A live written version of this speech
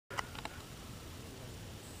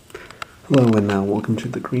Hello and welcome to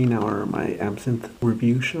the Green Hour, my absinthe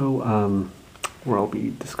review show, where I'll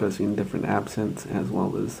be discussing different absinthes as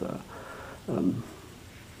well as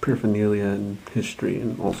paraphernalia and history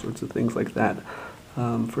and all sorts of things like that.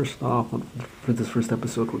 First off, for this first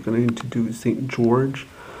episode, we're going to do St. George,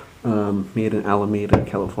 made in Alameda,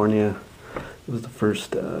 California. It was the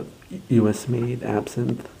first U.S.-made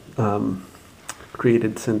absinthe,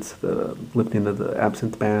 created since the lifting of the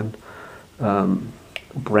absinthe ban.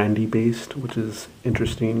 Brandy based, which is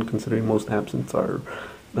interesting considering most absinthes are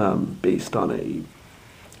based on a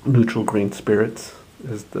neutral grain spirits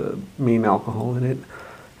as the main alcohol in it.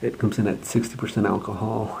 It comes in at 60%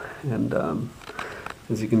 alcohol, and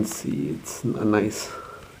as you can see, it's a nice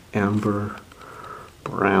amber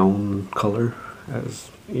brown color, as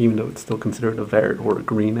even though it's still considered a vert or a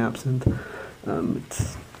green absinthe.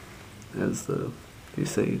 It's, as they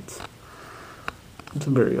say, it's a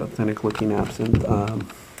very authentic looking absinthe.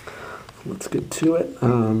 Let's get to it.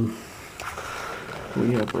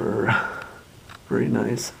 We have our very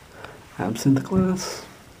nice absinthe glass.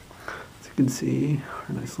 As you can see,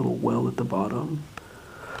 our nice little well at the bottom.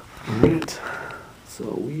 Alright, so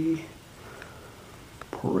we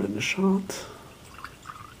pour in a shot.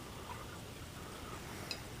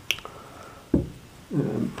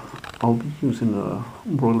 And I'll be using a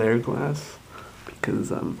roller glass,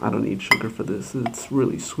 because I don't need sugar for this. It's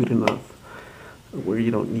really sweet enough where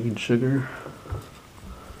you don't need sugar.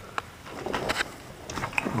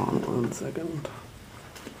 Hold on 1 second.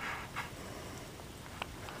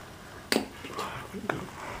 There we go.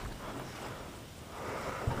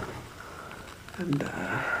 And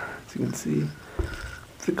as you can see,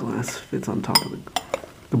 the glass fits on top of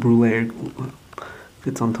the brulee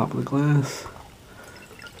fits on top of the glass.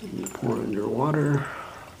 And you pour in your water.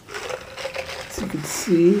 As you can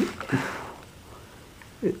see,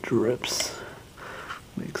 it drips.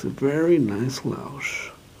 Makes a very nice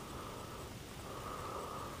louche.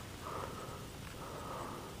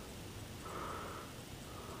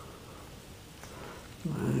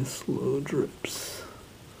 Nice slow drips.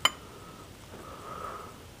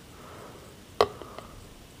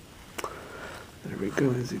 There we go.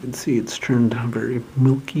 As you can see, it's turned very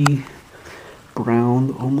milky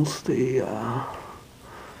brown, almost a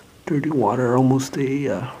dirty water, almost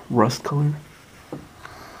a rust color.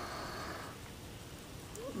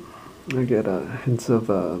 I get hints of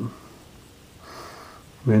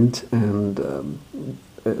mint and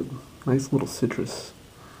a nice little citrus.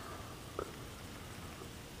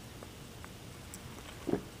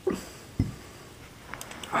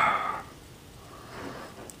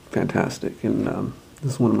 Fantastic, and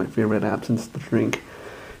this is one of my favorite absinthes to drink.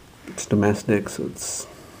 It's domestic, so it's,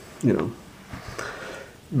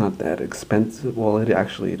 not that expensive. Well, it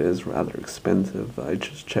is rather expensive. I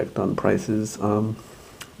just checked on prices.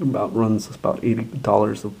 Runs about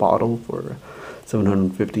 $80 a bottle for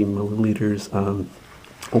 750 milliliters.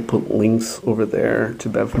 I'll put links over there to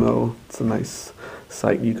Bevmo. It's a nice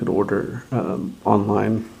site you could order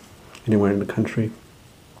online anywhere in the country.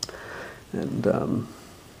 And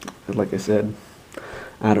like I said,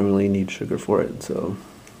 I don't really need sugar for it, so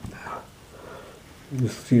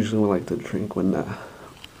just usually like to drink when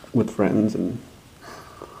with friends. And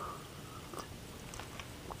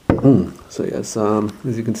so yes,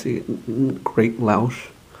 as you can see, great louche.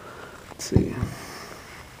 Let's see,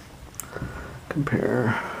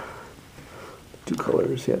 compare two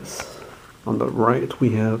colors. Yes, on the right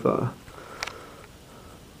we have the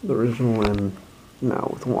original, and now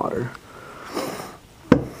with water.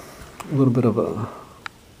 A little bit of a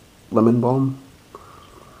lemon balm.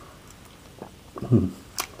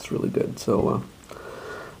 It's really good. So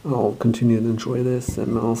I'll continue to enjoy this,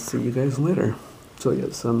 and I'll see you guys later. So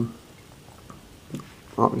yes,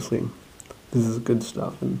 obviously this is good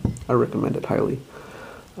stuff, and I recommend it highly.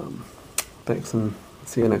 Thanks, and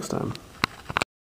see you next time.